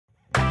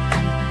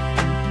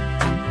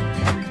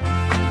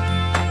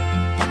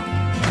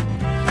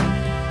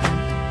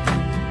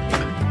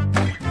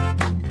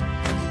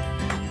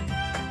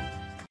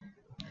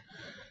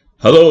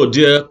Hello,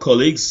 dear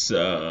colleagues.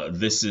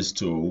 This is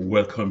to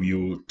welcome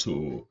you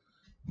to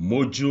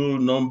module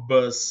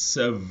number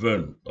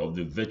 7 of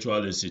the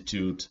Virtual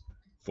Institute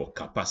for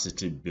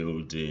Capacity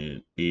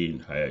Building in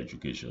Higher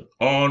Education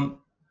on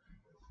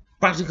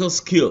practical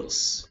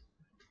skills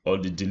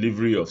on the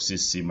delivery of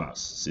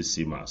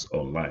CCMAS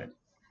online.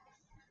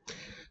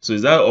 So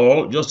is that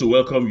all? Just to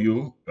welcome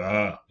you?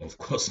 Of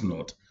course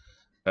not.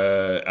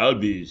 I'll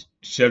be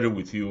sharing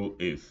with you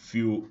a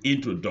few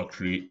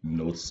introductory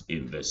notes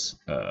in this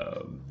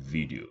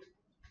video.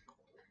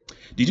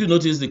 Did you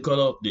notice the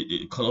color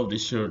of the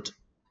shirt?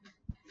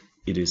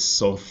 It is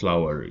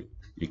sunflowery.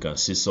 You can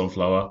see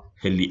sunflower,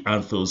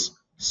 Helianthus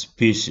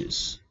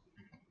species.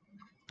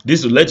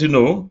 This will let you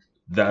know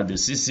that the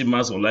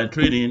CCMAS online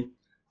training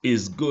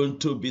is going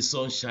to be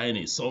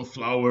sunshiny,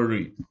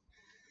 sunflowery.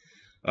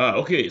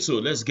 Okay, so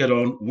let's get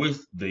on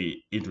with the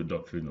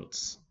introductory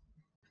notes.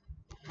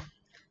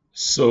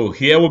 So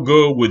here we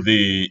go with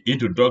the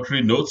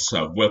introductory notes.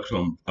 I've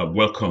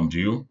welcomed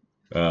you.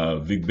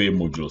 VICBHE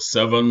Module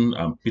 7.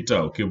 I'm Peter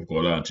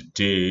Okebukola, and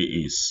today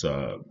is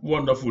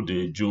wonderful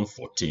day, June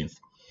 14th,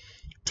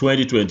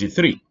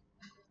 2023.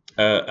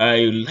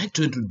 I'd like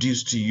to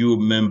introduce to you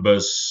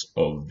members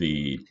of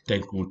the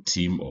technical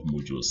team of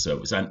Module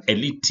 7. It's an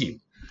elite team.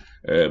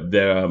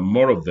 There are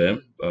more of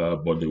them,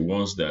 but the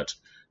ones that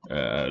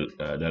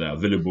are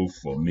available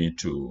for me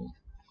to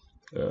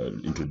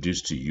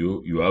introduce to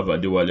you. You have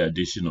Adewale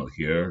Adesina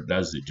here.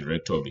 That's the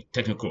Director of the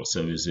Technical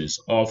Services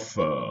of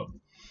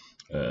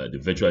the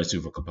Virtual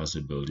Institute for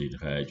Capacity Building in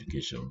Higher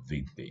Education,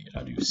 VICBHE.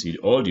 And you see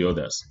all the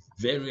others,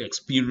 very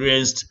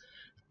experienced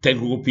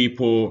technical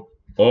people,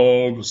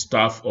 all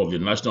staff of the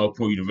National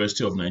Open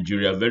University of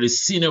Nigeria, very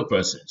senior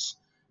persons.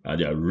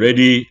 And they are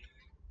ready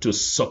to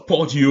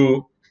support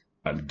you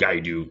and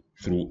guide you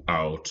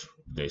throughout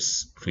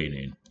this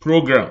training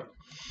program.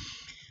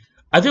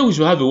 I think we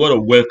should have a word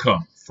of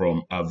welcome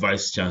from our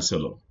Vice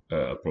Chancellor,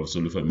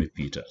 Professor Olufemi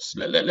Peters.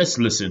 Let's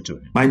listen to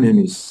him. My name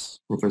is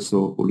Professor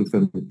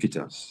Olufemi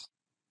Peters.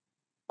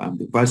 I'm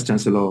the Vice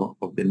Chancellor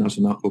of the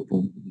National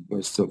Open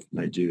University of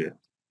Nigeria.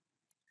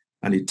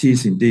 And it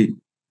is indeed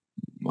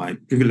my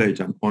privilege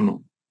and honor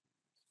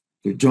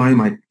to join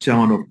my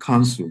Chairman of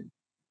Council,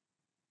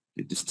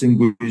 the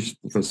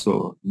distinguished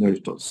Professor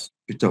Emeritus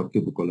Peter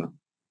Okebukola,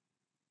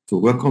 to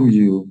welcome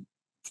you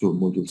to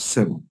Module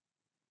 7.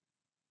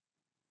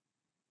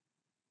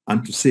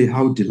 And to say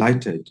how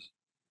delighted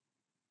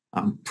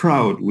and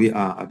proud we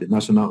are at the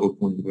National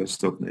Open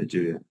University of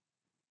Nigeria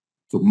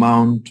to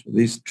mount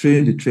this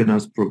Train the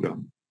Trainers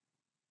program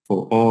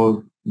for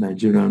all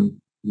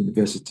Nigerian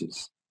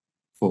universities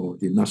for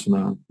the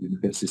National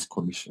Universities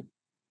Commission.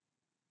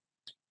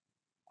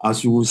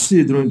 As you will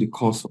see during the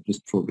course of this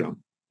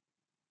program,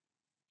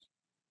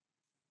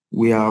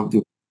 we are of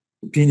the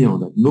opinion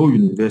that no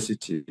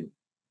university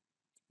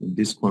in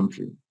this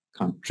country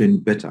can train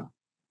better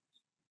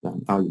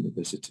than our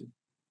university.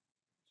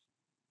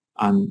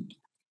 And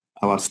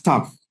our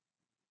staff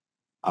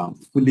are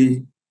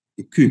fully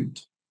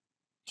equipped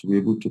to be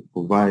able to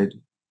provide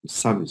the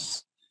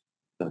service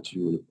that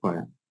you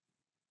require.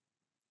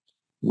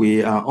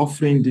 We are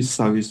offering this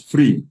service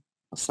free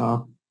as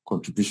our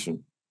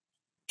contribution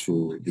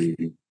to the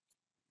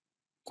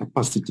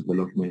capacity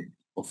development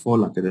of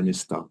all academic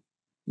staff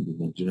in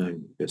the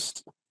Nigerian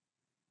university.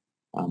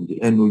 And the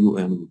NOUN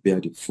will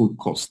bear the full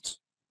cost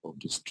of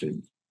this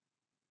training.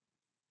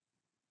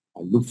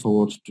 I look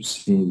forward to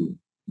seeing you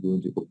during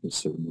the opening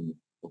ceremony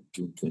of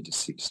June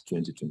 26,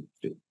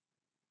 2023.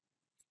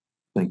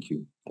 Thank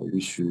you. I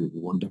wish you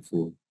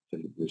wonderful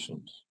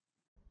celebrations.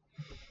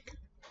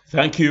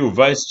 Thank you,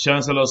 Vice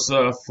Chancellor,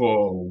 sir,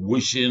 for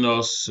wishing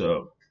us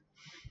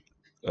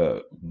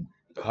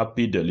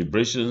happy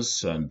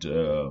deliberations. And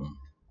I'd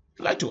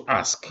like to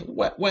ask,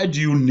 why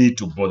do you need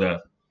to bother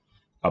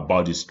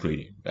about this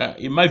training?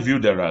 In my view,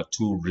 there are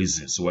two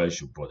reasons why you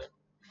should bother.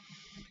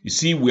 You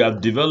see, we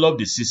have developed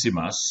the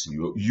CCMAS.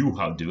 You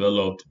have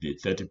developed the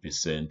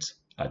 30%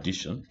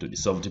 addition to the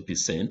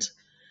 70%.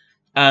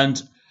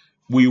 And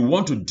we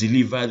want to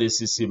deliver the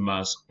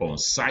CCMAS on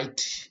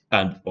site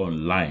and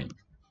online.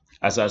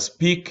 As I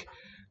speak,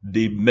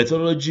 the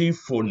methodology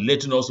for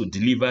letting us to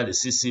deliver the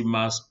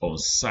CCMAS on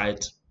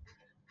site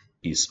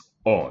is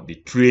on. The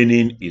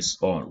training is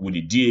on with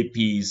the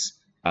DAPs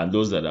and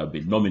those that have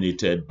been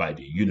nominated by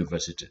the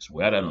universities.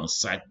 We had an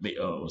on-site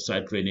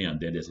training, and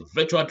then there's a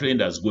virtual training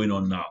that's going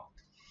on now.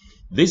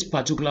 This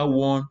particular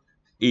one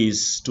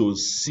is to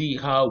see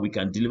how we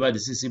can deliver the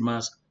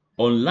CCMAS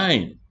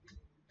online.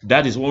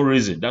 That is one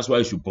reason. That's why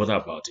you should bother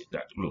about it.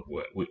 That look,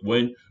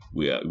 when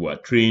we are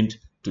trained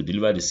to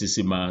deliver the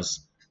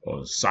CCMAS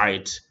on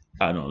site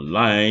and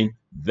online,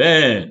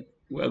 then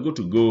we are good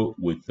to go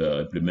with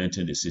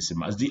implementing the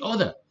CCMAS. The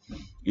other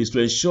is to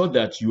ensure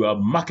that you are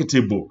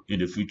marketable in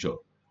the future.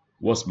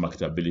 What's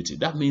marketability?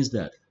 That means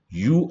that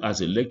you as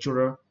a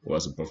lecturer or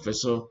as a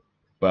professor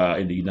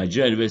in the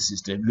Nigerian university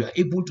system, you are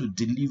able to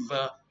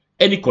deliver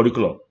any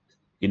curriculum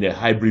in a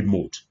hybrid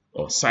mode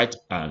of site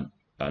and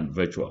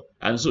virtual.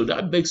 And so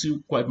that makes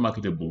you quite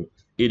marketable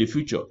in the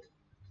future.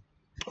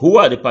 Who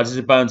are the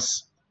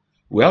participants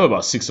We have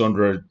about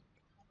 600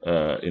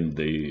 on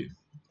the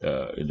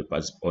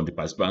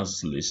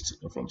participants list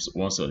from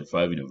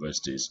 175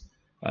 universities,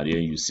 and here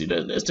you see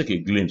that. Let's take a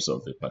glimpse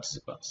of the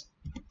participants.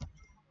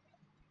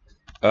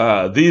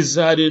 These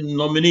are the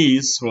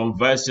nominees from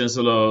vice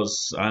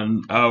chancellors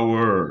and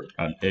our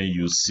and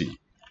NUC.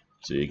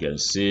 So you can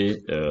see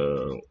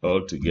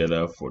all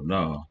together for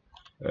now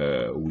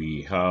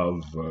we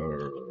have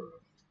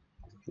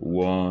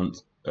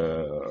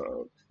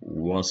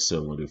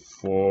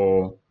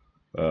 174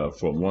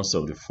 from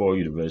 174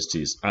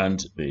 universities,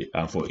 and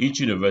for each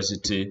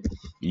university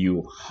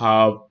you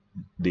have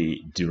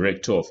the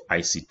director of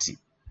ICT.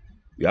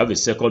 You have a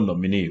second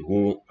nominee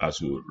who,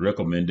 as we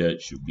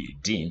recommended, should be a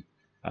dean,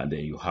 and then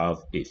you have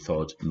a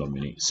third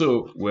nominee.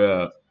 So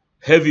we're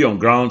heavy on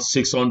ground,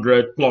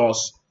 600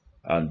 plus,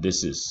 and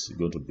this is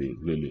going to be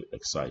really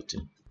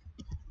exciting.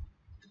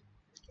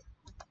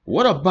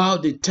 What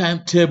about the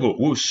timetable?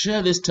 We'll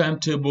share this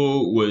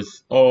timetable with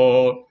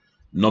all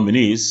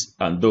nominees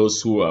and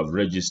those who have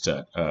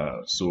registered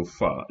so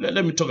far.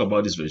 Let me talk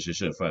about this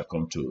registration if I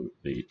come to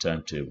the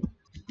timetable.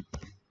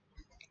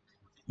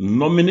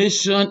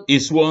 Nomination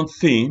is one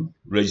thing,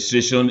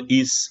 registration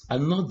is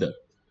another.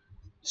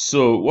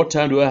 So what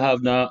time do I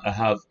have now? I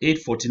have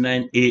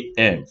 8:49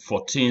 a.m.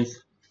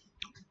 14th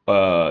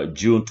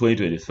June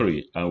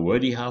 2023, and we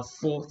already have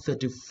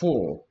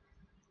 434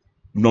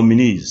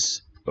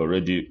 nominees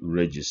already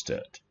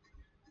registered.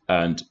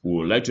 And we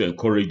would like to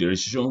encourage the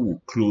registration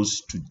will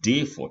close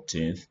today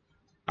 14th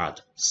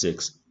at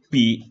 6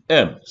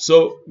 p.m.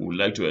 So we would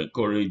like to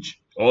encourage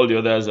all the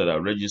others that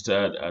are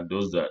registered and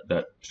those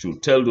that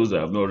should tell those that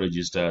have not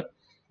registered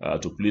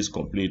to please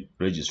complete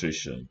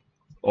registration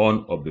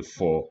on or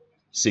before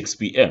 6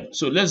 p.m.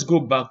 So let's go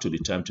back to the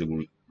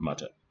timetable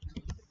matter.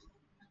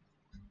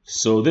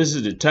 So this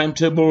is the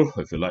timetable,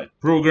 if you like,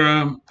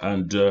 program,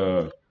 and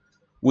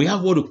we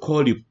have what we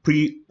call the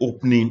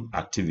pre-opening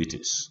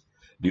activities.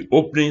 The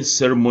opening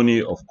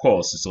ceremony, of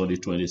course, is on the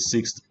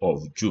 26th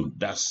of June.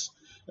 That's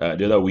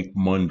the other week,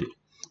 Monday.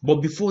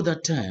 But before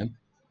that time,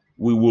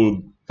 we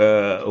will,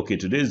 okay,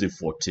 today is the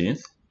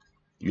 14th.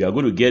 You are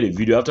going to get a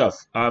video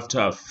after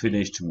I've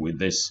finished with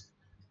this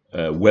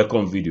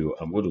welcome video.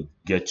 I'm going to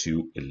get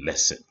you a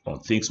lesson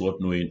on things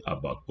worth knowing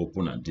about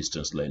open and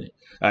distance learning.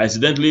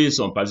 Incidentally,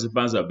 some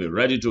participants have been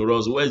writing to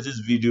us, where's this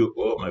video?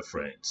 Oh, my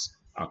friends,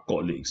 our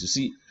colleagues. You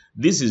see,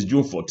 this is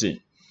June 14th.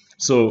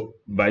 So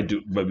by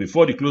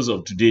before the close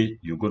of today,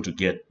 you're going to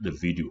get the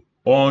video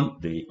on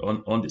the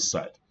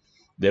site.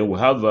 Then we'll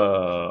have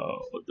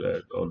on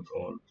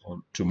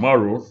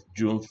tomorrow,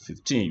 June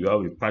 15th, you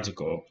have a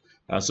practical.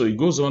 And so it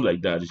goes on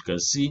like that. You can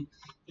see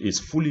it's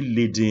fully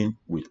laden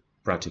with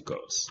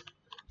practicals.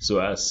 So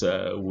as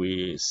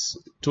we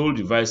told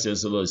the vice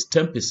chancellor, it's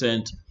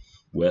 10%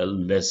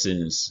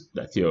 lessons,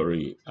 the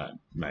theory, and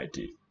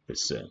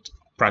 90%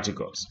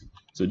 practicals.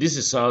 So this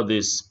is how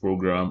this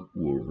program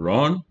will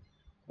run.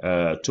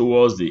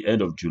 Towards the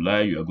end of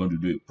July, you are going to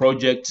do a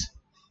project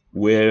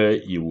where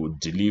you will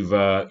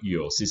deliver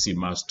your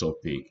CCMAS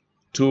topic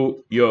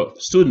to your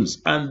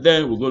students. And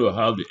then we're going to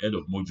have the end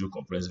of module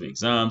comprehensive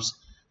exams.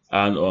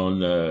 And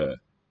on,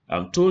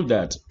 I'm told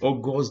that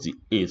August the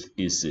 8th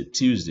is a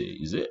Tuesday,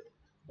 is it?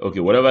 Okay,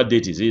 whatever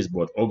date it is,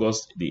 but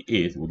August the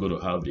 8th, we're going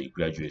to have the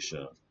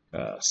graduation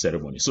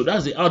ceremony. So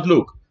that's the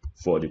outlook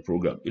for the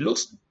program. It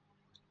looks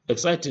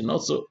exciting,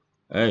 not so?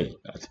 Hey,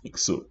 I think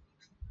so.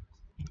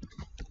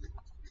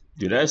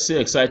 Did I say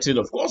exciting?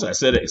 Of course I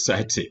said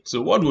exciting. So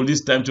what will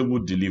this timetable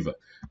deliver?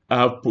 I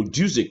have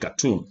produced a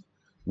cartoon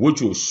which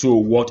will show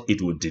what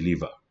it will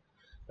deliver.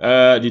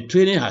 The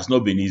training has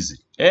not been easy.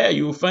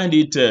 You will find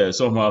it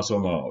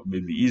somehow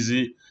maybe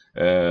easy.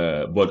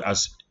 But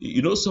as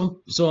you know,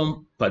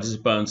 some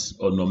participants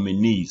or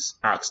nominees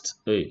asked,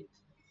 hey,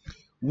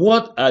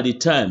 what are the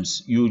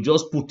times? You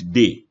just put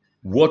day.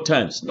 What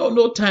times?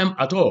 No time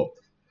at all.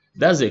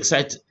 That's the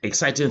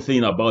exciting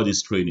thing about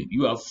this training.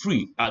 You are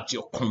free at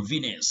your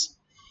convenience.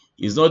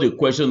 It's not a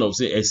question of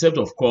say, except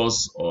of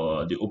course,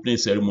 the opening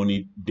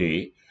ceremony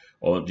day,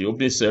 or the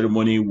opening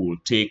ceremony will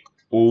take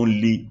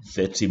only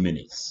 30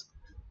 minutes.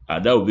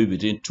 And that will be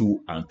between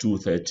 2 and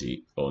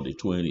 2:30 on the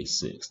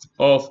 26th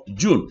of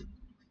June.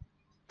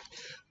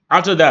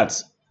 After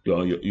that,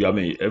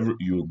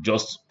 you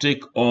just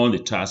take on the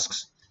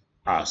tasks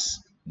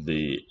as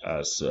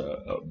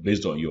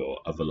based on your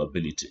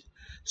availability.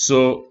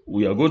 So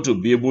we are going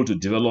to be able to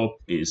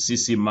develop a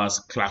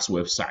CCMAS class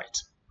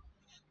website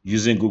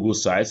using Google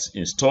Sites,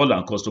 install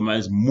and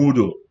customize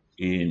Moodle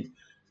in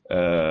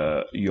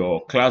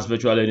your class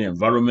virtual learning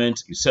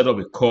environment. You set up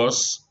a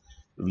course,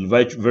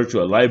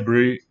 virtual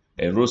library,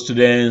 enroll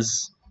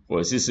students for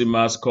a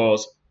CCMAS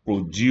course,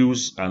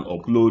 produce and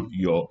upload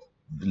your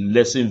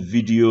lesson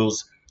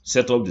videos,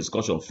 set up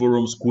discussion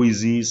forums,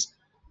 quizzes,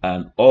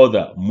 and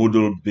other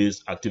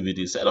Moodle-based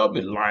activities. Set up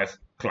a live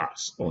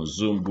class on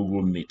Zoom,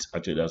 Google Meet,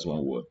 actually that's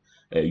one word,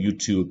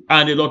 YouTube,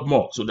 and a lot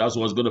more. So that's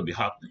what's going to be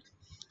happening.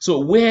 So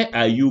where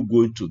are you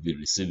going to be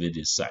receiving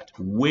this site?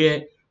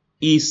 Where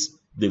is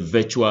the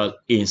virtual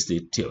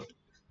institute?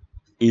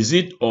 Is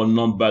it on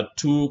number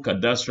 2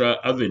 Cadastral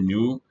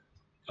Avenue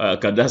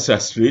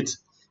Cadastra Street,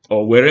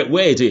 or where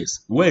it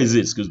is. Where is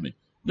it? Excuse me.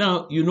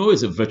 Now, you know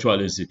it's a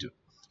virtual institute.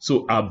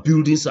 So our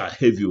buildings are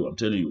heavy, I'm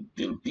telling you,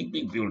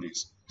 big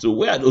buildings. So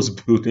where are those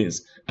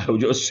buildings? I will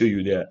just show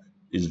you there.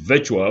 It's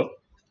virtual.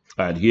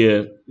 And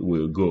here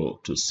we'll go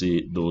to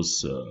see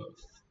those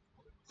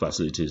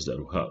facilities that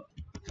we have.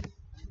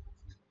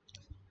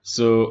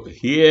 So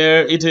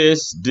here it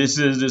is. This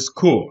is the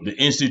school, the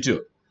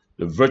institute,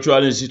 the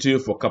Virtual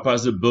Institute for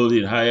Capacity Building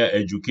in Higher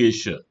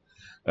Education.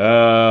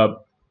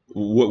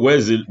 Where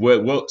is it?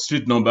 What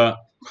street number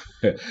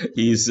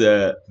is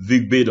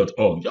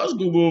VICBHE.org. Just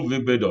Google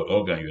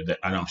VICBHE.org and you're there.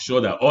 And I'm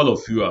sure that all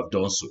of you have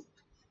done so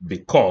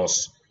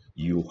because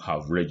you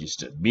have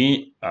registered.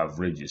 Me, I've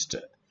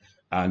registered.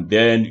 And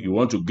then you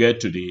want to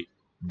get to the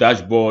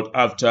dashboard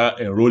after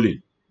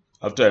enrolling.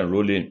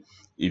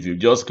 If you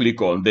just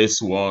click on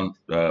this one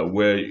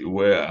where you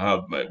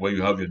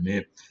have your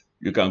name,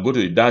 you can go to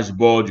the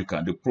dashboard, you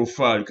can do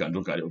profile, you can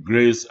look at your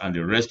grades and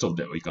the rest of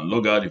them. You can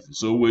log out if you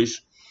so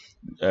wish.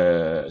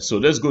 So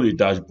let's go to the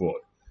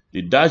dashboard.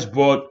 The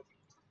dashboard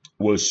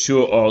will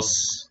show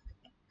us,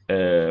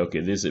 okay,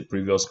 this is a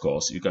previous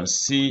course. You can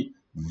see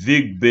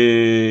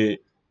VICBHE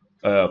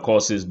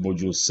courses,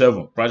 module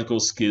 7, practical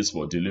skills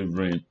for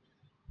delivering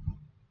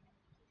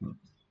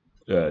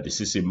the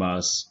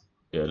CCMAS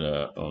in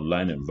an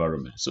online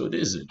environment. So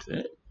this is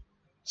it.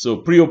 So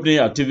pre-opening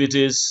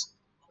activities,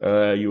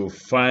 you'll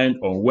find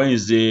on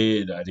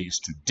Wednesday, that is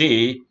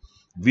today,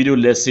 video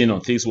lesson on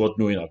things worth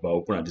knowing about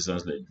open and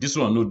distance learning. This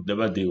one, no,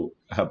 never do.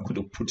 I'm going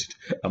to put it.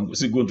 I'm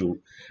still going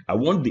to. I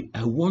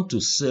want to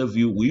serve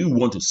you. We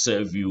want to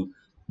serve you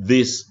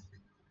this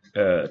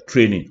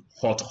training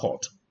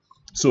hot.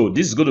 So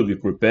this is going to be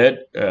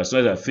prepared. As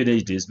soon as I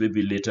finish this,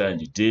 maybe later in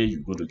the day,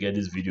 you're going to get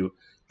this video.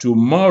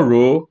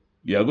 Tomorrow,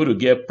 you are going to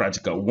get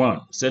practical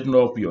 1, setting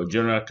up your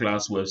general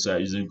class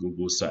website using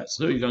Google Sites.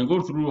 So you can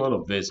go through all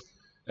of this.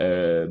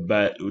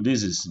 But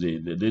this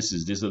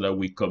is this other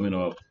week coming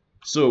up.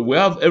 So we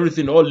have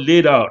everything all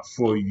laid out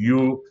for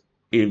you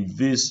in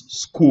this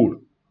school.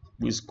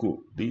 This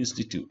school, the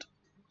institute,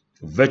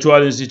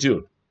 Virtual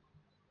Institute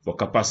for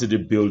Capacity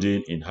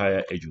Building in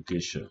Higher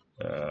Education.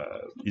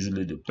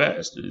 Easily the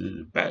best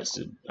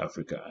in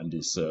Africa, and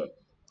it's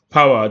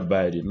powered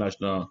by the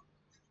National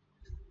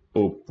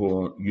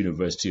Open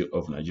University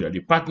of Nigeria. The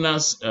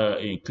partners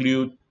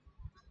include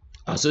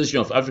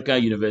Association of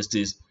African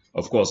Universities.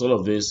 Of course, all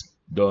of this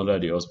done under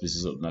the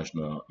auspices of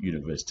National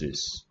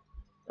Universities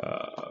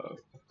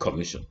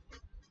Commission.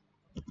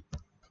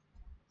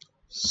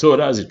 So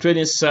that's the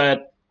training side.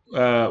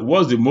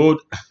 What's the mode?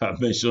 I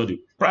mentioned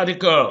the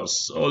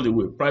practicals all the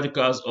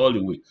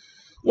way.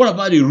 What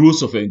about the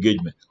rules of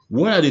engagement?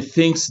 What are the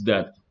things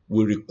that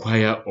we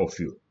require of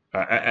you?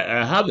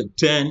 I have a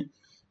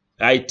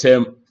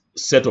 10-item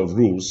set of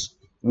rules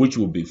which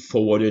will be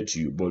forwarded to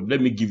you, but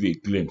let me give you a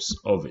glimpse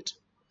of it.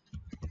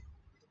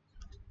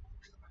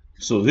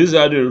 So these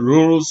are the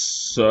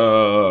rules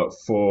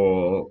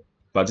for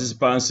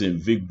participants in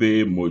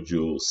VICBHE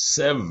Module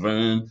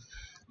 7.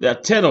 There are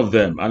 10 of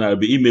them, and I'll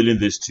be emailing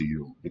this to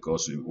you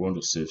because we want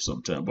to save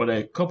some time. But there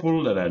are a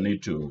couple that I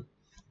need to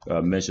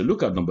mention.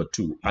 Look at number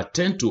 2.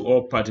 Attend to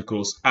all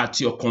practicals at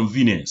your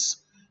convenience.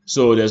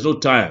 So there's no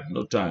time.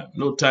 No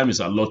time is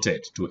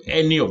allotted to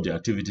any of the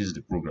activities in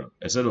the program,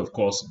 except, of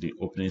course, the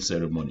opening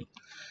ceremony.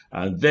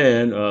 And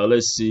then,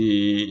 let's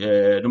see,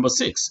 number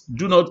 6.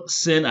 Do not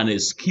send an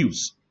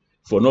excuse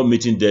for not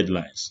meeting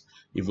deadlines.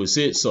 If we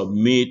say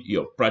submit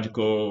your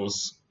practical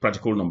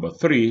number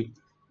 3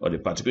 on a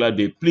particular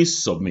day,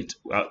 please submit.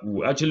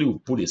 We actually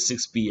put a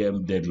 6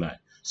 p.m. deadline.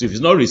 So if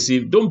it's not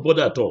received, don't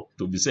bother at all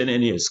to be sending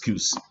any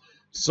excuse.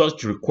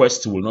 Such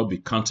requests will not be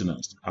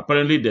countenanced.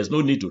 Apparently, there's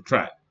no need to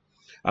try.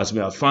 As we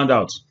have found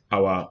out,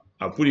 I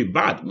put it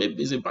bad.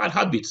 Maybe it's a bad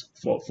habit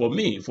for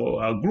me,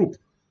 for our group.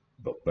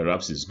 But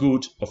perhaps it's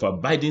good of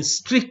abiding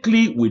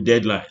strictly with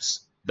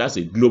deadlines. That's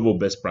a global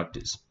best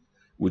practice.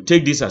 We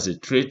take this as a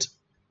trait,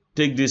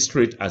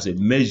 as a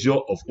measure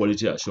of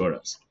quality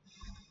assurance.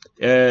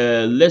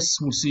 Let's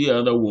see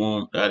another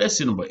one. Let's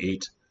see number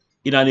 8.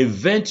 In an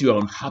event you are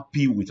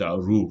unhappy with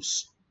our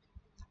rules,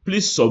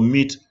 please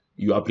submit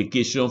your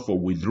application for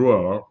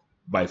withdrawal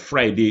by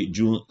Friday,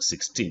 June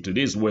 16.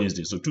 Today is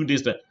Wednesday. So 2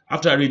 days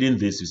after reading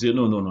this, you say,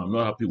 no, I'm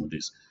not happy with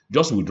this.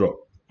 Just withdraw.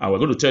 And we're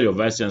going to tell your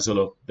Vice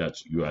Chancellor that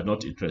you are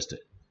not interested.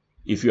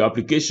 If your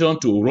application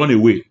to run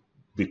away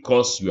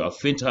because you are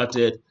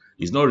faint-hearted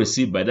is not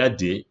received by that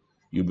day,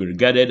 you'll be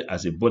regarded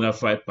as a bona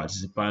fide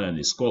participant, and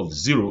a score of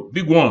 0,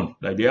 big one,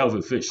 like the eye of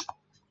a fish,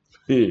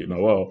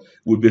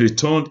 will be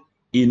returned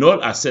in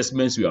all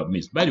assessments you have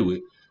missed. By the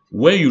way,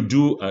 when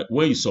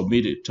you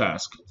submit a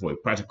task for a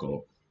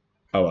practical,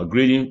 our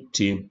grading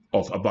team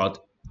of about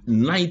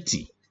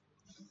 90,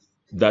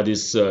 that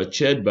is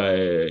chaired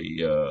by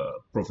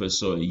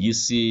Professor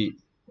Yisi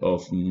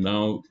of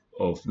National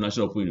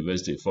Open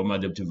University, former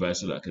Deputy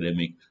Vice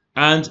Academic,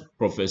 and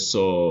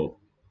Professor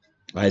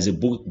Isaac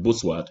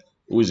Boswat,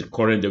 who is the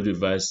current Deputy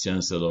Vice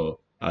Chancellor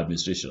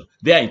Administration.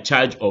 They are in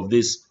charge of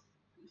this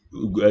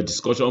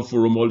discussion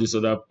forum, all these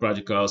other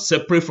practicals,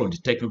 separate from the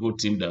technical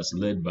team that's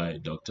led by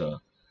Dr.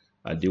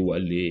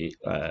 Adewale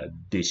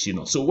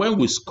Deshino. So when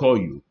we score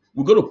you,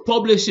 we're going to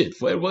publish it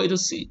for everybody to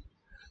see.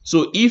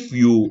 So if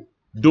you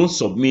don't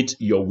submit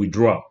your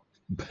withdrawal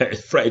by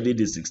Friday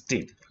the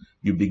 16th,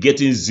 you'll be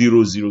getting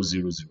 0, 0,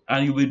 0, 0.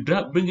 And you'll be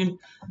bringing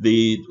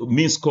the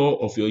mean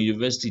score of your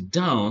university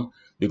down,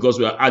 because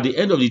we are, at the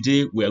end of the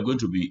day, we are going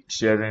to be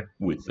sharing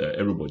with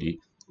everybody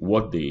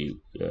what the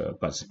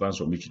participants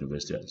from each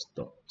university has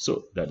done.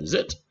 So that is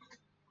it.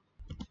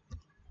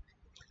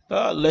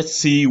 Let's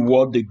see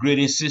what the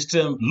grading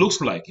system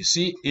looks like. You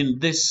see, in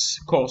this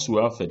course, we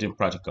have 13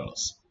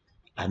 practicals,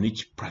 and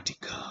each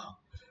practical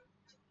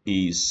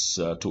is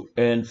to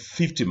earn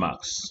 50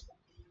 marks.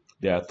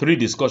 There are 3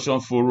 discussion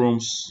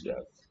forums,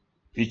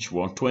 each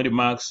one 20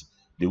 marks.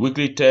 The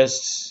weekly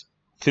tests,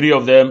 3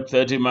 of them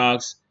 30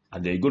 marks,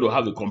 and then you're going to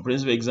have a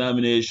comprehensive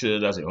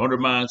examination, that's 100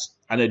 marks,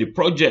 and then the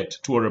project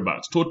 200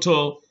 marks.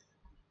 Total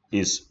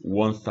is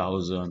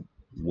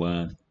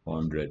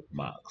 1,100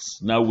 marks.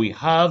 Now we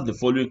have the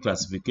following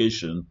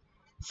classification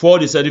for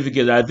the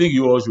certificate. I think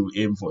you all should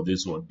aim for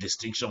this one,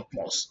 Distinction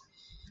Plus.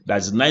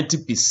 That's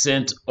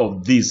 90%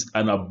 of this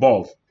and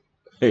above.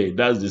 Hey,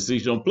 that's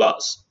Distinction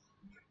Plus.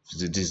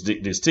 The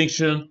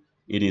distinction,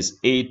 it is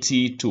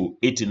 80 to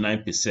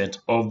 89%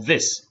 of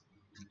this.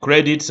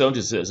 Credit,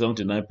 70 to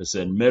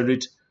 79%.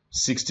 Merit,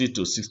 60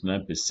 to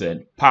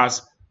 69%.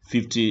 Pass,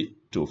 50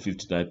 to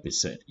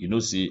 59%. You know,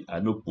 see,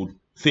 I know put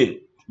fail,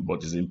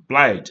 but it's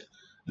implied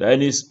that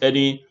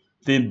anything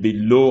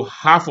below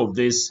half of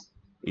this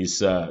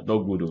is not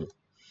good.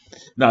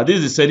 Now, this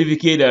is the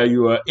certificate that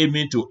you are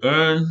aiming to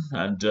earn,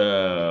 and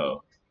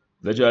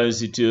Virtual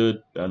Institute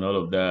and all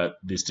of that.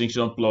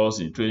 Distinction Plus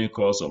in training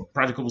course of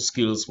practical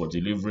skills for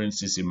delivering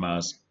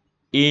CCMAS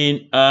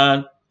in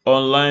an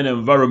online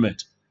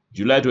environment,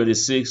 July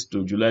 26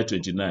 to July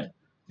 29.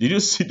 Did you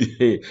see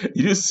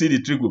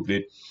the trick we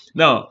played?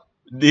 Now,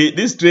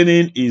 this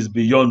training is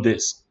beyond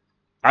this.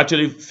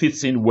 Actually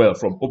fits in well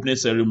from opening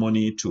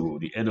ceremony to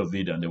the end of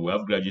it, and then we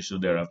have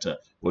graduation thereafter.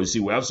 But you see,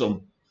 we have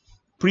some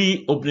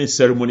pre-opening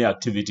ceremony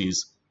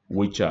activities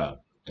which are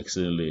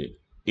extremely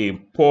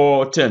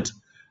important.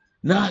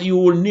 Now you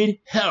will need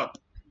help.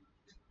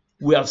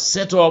 We have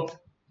set up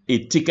a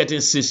ticketing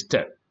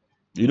system.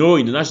 You know,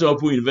 in the National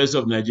Open University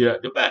of Nigeria,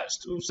 the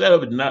best. We've set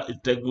up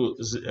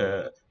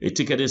a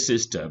ticketing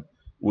system,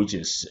 which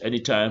is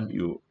anytime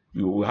you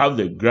have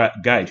the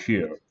guide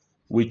here,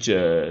 which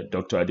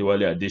Dr.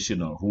 Adewale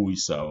Adeshino, who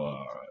is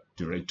our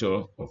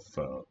Director of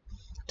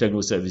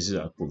Technical Services,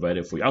 has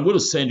provided for you. I'm going to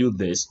send you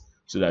this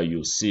so that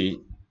you see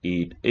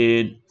it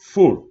in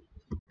full.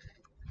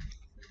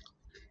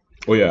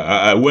 Oh yeah,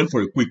 I went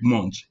for a quick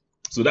munch.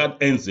 So that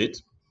ends it.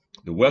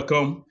 The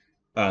welcome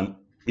and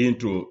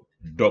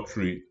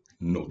introductory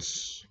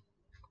notes.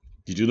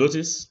 Did you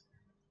notice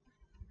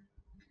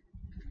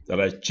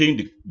that I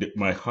changed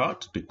my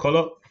heart, the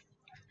color?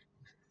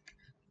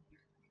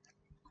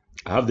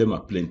 I have them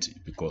aplenty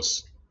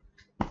because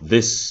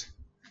this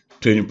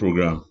training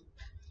program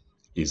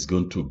is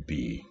going to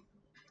be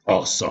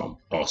awesome.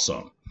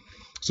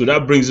 So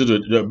that brings us to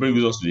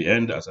the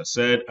end, as I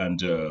said,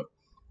 and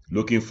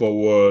looking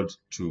forward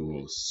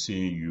to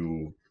seeing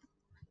you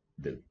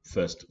the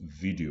first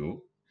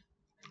video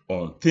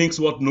on things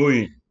worth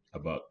knowing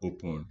about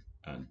open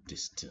and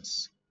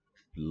distance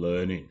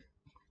learning.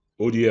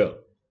 ODL,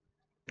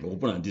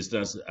 open and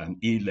distance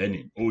and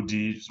e-learning.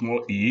 OD,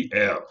 small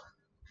e-l.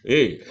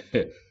 Hey,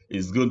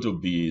 it's going to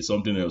be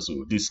something else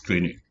with this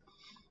training.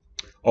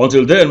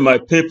 Until then, my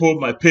people,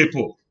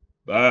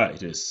 bye.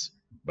 It is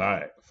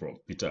bye from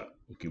Peter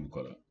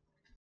Okebukola.